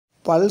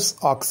Pulse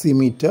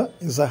oximeter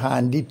is a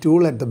handy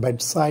tool at the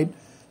bedside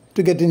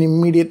to get an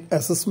immediate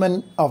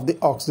assessment of the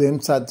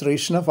oxygen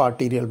saturation of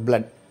arterial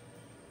blood.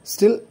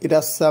 Still, it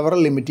has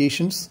several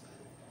limitations,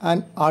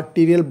 and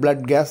arterial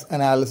blood gas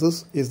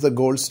analysis is the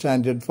gold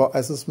standard for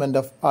assessment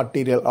of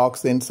arterial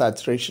oxygen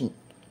saturation.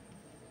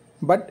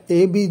 But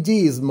ABG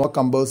is more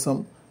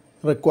cumbersome,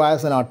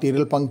 requires an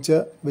arterial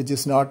puncture, which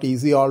is not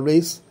easy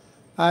always,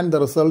 and the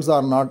results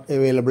are not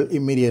available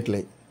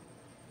immediately.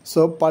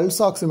 So pulse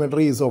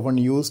oximetry is often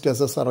used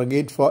as a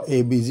surrogate for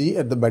ABG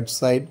at the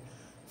bedside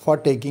for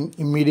taking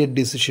immediate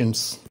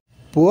decisions.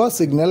 Poor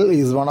signal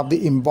is one of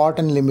the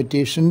important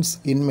limitations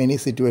in many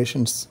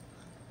situations.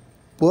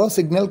 Poor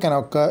signal can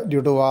occur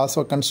due to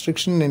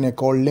vasoconstriction in a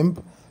cold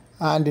limb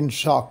and in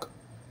shock.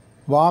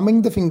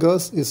 Warming the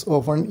fingers is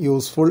often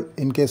useful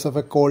in case of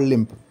a cold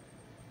limb.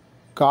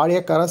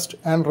 Cardiac arrest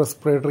and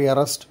respiratory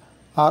arrest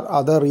are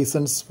other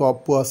reasons for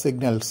poor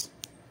signals.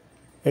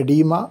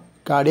 Edema,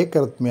 cardiac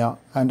arrhythmia,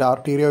 and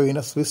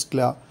arteriovenous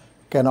fistula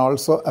can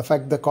also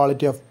affect the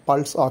quality of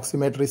pulse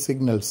oximetry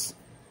signals.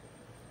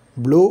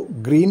 Blue,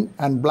 green,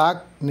 and black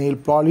nail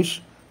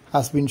polish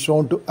has been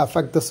shown to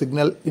affect the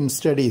signal in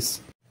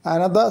studies.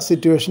 Another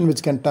situation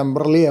which can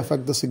temporarily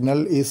affect the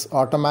signal is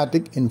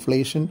automatic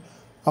inflation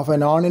of a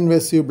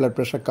non-invasive blood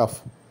pressure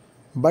cuff,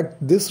 but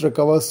this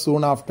recovers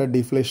soon after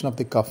deflation of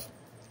the cuff.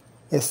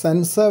 A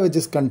sensor which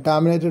is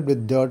contaminated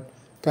with dirt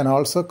can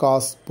also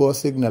cause poor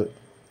signal.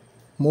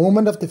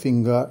 Movement of the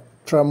finger,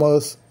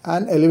 tremors,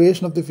 and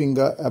elevation of the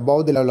finger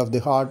above the level of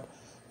the heart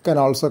can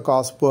also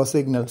cause poor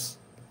signals.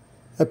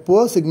 A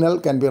poor signal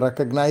can be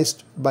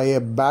recognized by a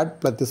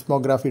bad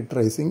plethysmography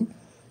tracing,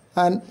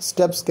 and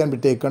steps can be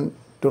taken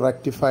to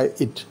rectify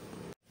it.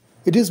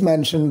 It is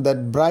mentioned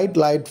that bright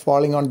light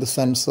falling on the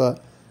sensor,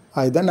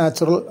 either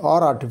natural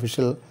or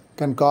artificial,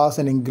 can cause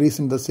an increase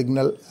in the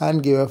signal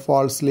and give a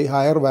falsely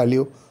higher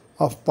value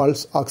of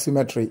pulse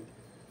oximetry.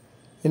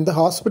 In the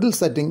hospital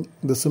setting,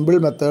 the simple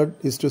method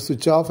is to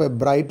switch off a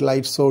bright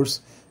light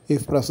source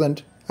if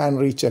present and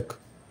recheck.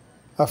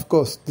 Of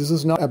course, this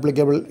is not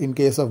applicable in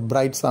case of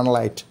bright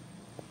sunlight.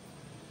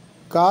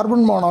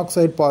 Carbon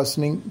monoxide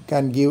poisoning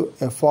can give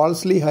a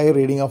falsely high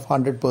reading of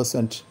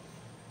 100%.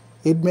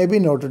 It may be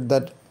noted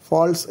that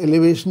false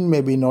elevation may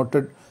be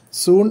noted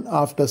soon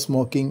after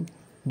smoking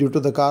due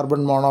to the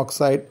carbon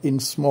monoxide in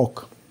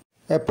smoke.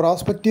 A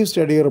prospective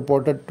study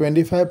reported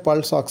 25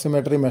 pulse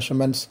oximetry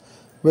measurements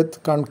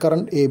with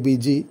concurrent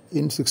ABG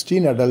in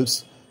 16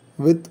 adults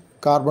with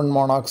carbon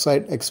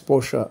monoxide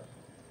exposure.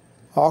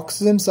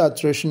 Oxygen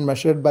saturation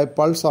measured by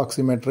pulse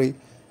oximetry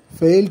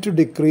failed to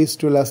decrease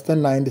to less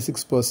than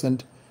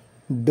 96%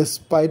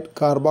 despite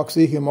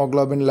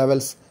carboxyhemoglobin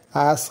levels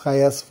as high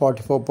as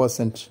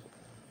 44%.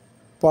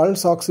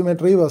 Pulse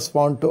oximetry was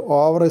found to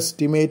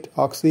overestimate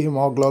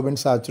oxyhemoglobin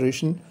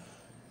saturation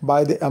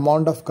by the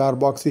amount of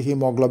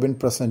carboxyhemoglobin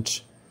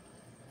present.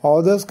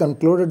 Authors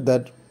concluded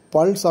that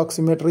pulse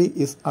oximetry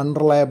is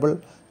unreliable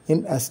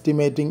in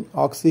estimating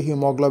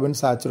oxyhemoglobin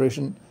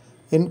saturation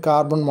in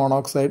carbon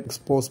monoxide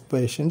exposed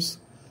patients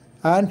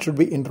and should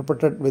be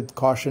interpreted with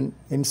caution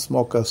in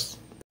smokers.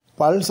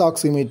 Pulse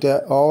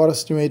oximeter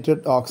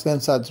overestimated oxygen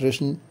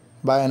saturation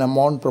by an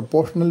amount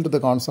proportional to the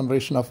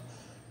concentration of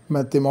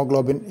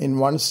methemoglobin in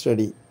one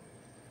study.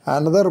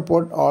 Another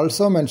report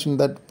also mentioned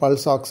that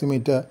pulse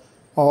oximeter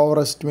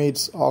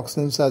overestimates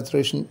oxygen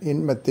saturation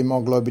in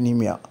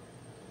methemoglobinemia.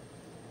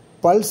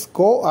 Pulse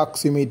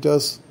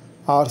co-oximeters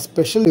are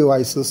special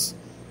devices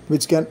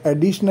which can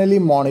additionally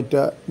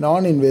monitor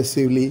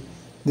non-invasively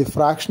the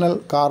fractional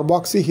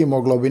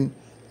carboxyhemoglobin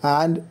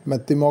and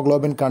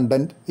methemoglobin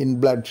content in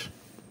blood.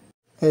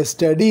 A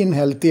study in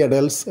healthy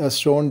adults has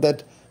shown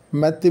that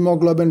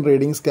methemoglobin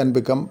readings can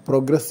become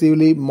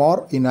progressively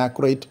more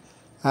inaccurate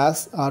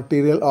as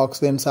arterial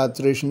oxygen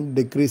saturation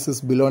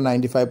decreases below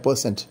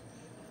 95%.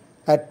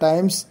 At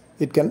times,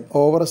 it can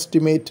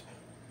overestimate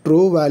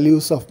true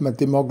values of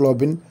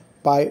methemoglobin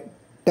by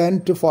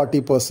 10 to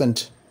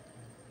 40%.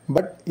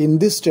 But in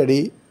this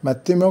study,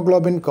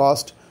 methemoglobin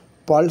caused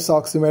pulse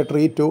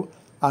oximetry to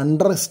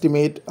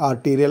underestimate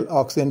arterial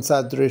oxygen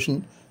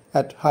saturation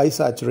at high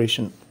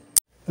saturation.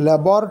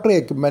 Laboratory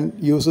equipment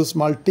uses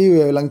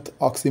multi-wavelength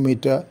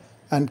oximeter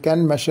and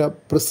can measure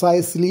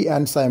precisely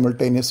and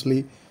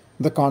simultaneously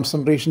the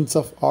concentrations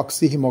of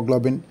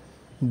oxyhemoglobin,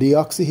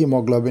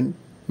 deoxyhemoglobin,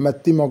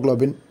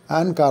 methemoglobin,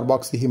 and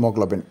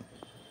carboxyhemoglobin.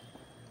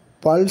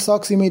 Pulse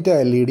oximeter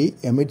LED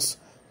emits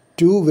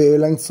two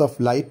wavelengths of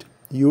light,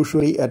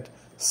 usually at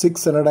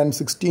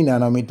 660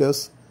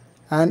 nanometers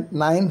and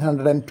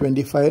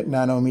 925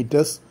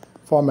 nanometers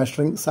for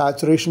measuring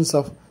saturations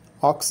of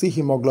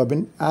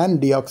oxyhemoglobin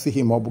and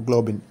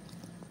deoxyhemoglobin.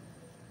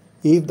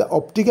 If the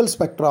optical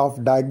spectra of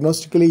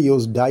diagnostically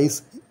used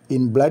dyes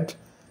in blood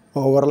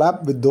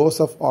overlap with those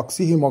of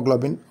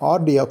oxyhemoglobin or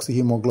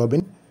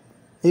deoxyhemoglobin,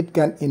 it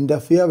can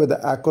interfere with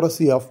the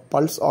accuracy of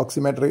pulse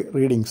oximetry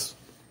readings.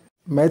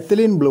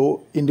 Methylene blue,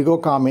 indigo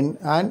carmine,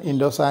 and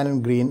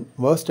indocyanin green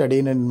were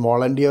studied in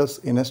volunteers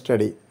in a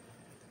study.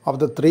 Of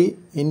the three,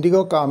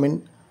 indigo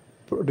carmine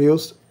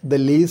produced the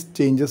least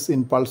changes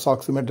in pulse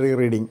oximetry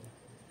reading.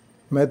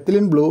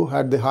 Methylene blue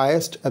had the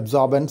highest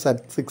absorbance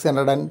at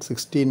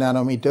 660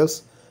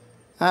 nanometers,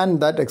 and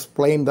that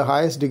explained the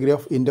highest degree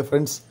of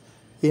interference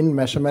in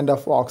measurement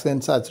of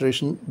oxygen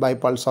saturation by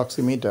pulse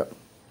oximeter.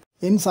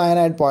 In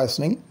cyanide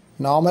poisoning,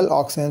 normal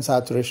oxygen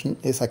saturation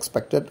is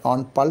expected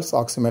on pulse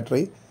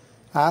oximetry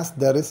as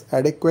there is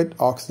adequate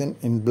oxygen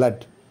in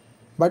blood,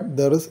 but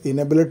there is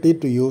inability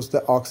to use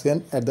the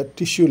oxygen at the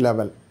tissue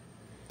level.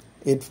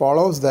 It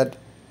follows that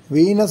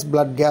venous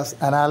blood gas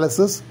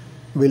analysis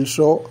will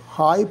show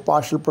high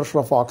partial pressure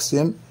of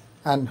oxygen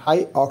and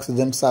high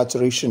oxygen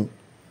saturation.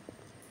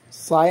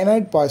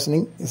 Cyanide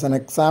poisoning is an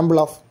example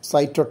of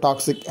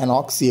cytotoxic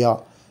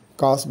anoxia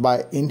caused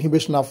by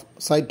inhibition of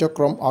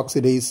cytochrome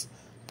oxidase,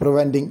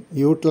 preventing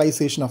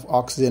utilization of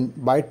oxygen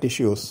by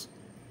tissues.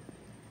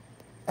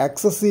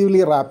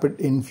 Excessively rapid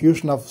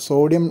infusion of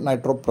sodium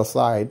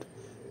nitroprusside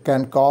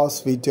can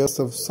cause features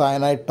of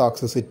cyanide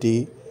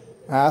toxicity,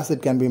 as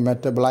it can be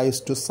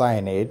metabolized to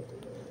cyanate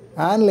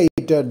and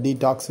later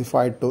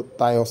detoxified to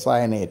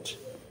thiocyanate.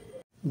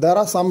 There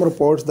are some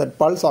reports that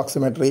pulse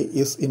oximetry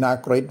is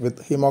inaccurate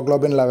with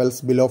hemoglobin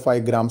levels below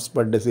 5 grams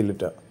per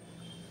deciliter.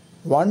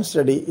 One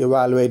study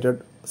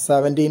evaluated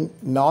 17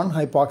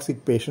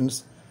 non-hypoxic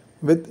patients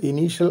with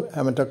initial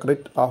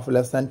hematocrit of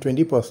less than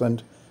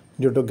 20%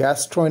 due to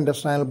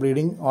gastrointestinal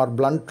bleeding or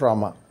blunt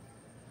trauma.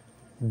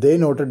 They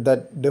noted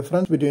that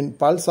difference between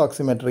pulse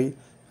oximetry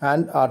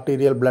and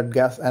arterial blood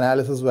gas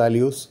analysis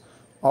values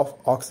of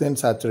oxygen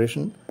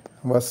saturation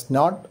was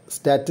not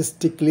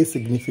statistically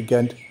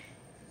significant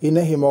in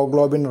a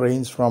hemoglobin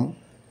range from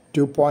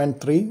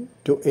 2.3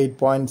 to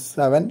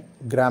 8.7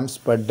 grams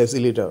per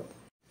deciliter.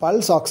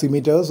 Pulse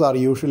oximeters are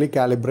usually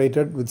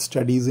calibrated with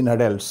studies in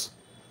adults.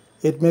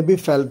 It may be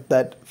felt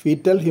that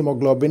fetal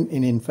hemoglobin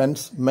in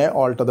infants may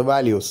alter the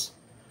values.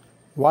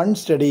 One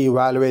study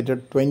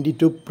evaluated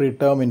 22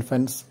 preterm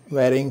infants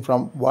varying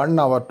from 1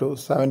 hour to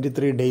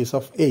 73 days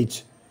of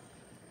age.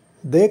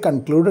 They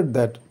concluded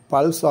that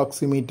pulse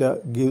oximeter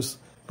gives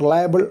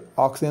reliable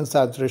oxygen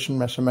saturation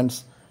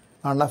measurements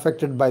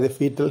unaffected by the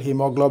fetal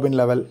hemoglobin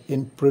level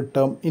in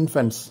preterm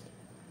infants.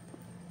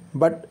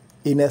 But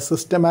in a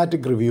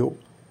systematic review,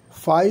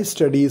 5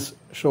 studies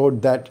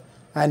showed that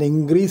an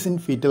increase in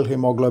fetal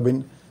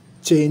hemoglobin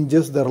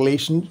changes the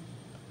relation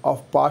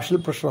of partial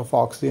pressure of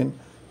oxygen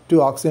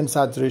to oxygen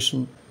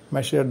saturation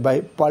measured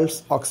by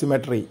pulse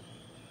oximetry.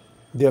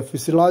 Their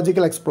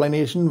physiological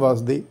explanation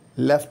was the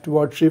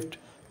leftward shift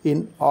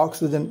in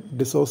oxygen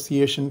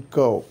dissociation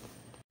curve.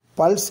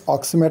 Pulse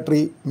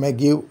oximetry may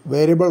give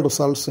variable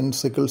results in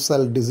sickle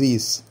cell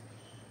disease.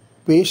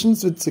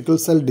 Patients with sickle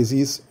cell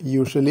disease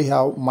usually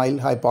have mild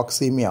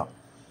hypoxemia.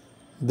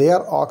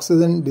 Their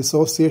oxygen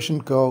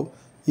dissociation curve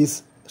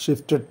is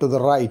shifted to the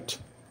right.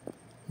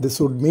 This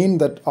would mean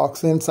that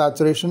oxygen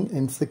saturation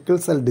in sickle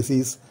cell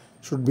disease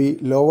should be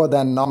lower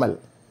than normal.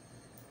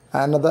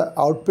 Another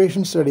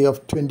outpatient study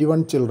of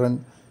 21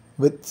 children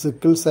with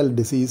sickle cell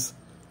disease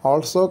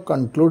also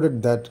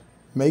concluded that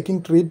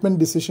making treatment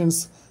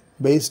decisions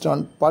based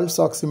on pulse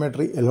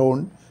oximetry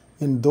alone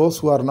in those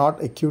who are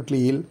not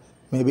acutely ill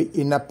may be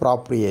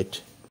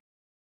inappropriate.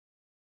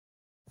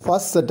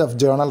 First set of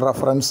journal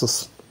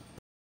references.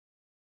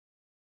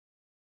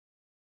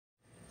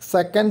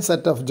 Second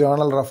set of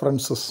journal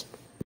references.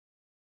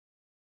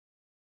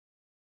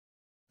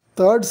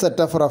 Third set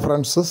of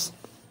references.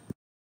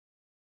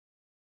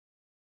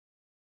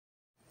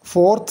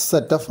 Fourth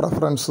set of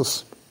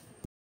references.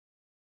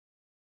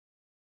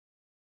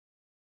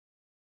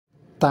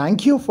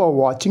 Thank you for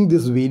watching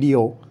this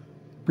video.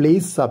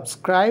 Please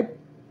subscribe,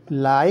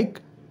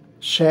 like,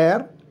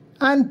 share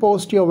and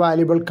post your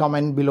valuable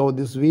comment below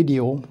this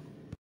video.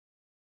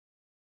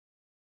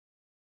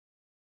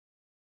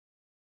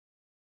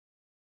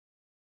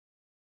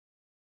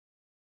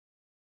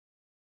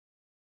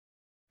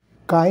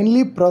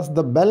 Kindly press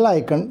the bell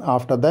icon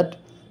after that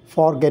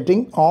for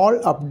getting all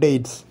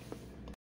updates.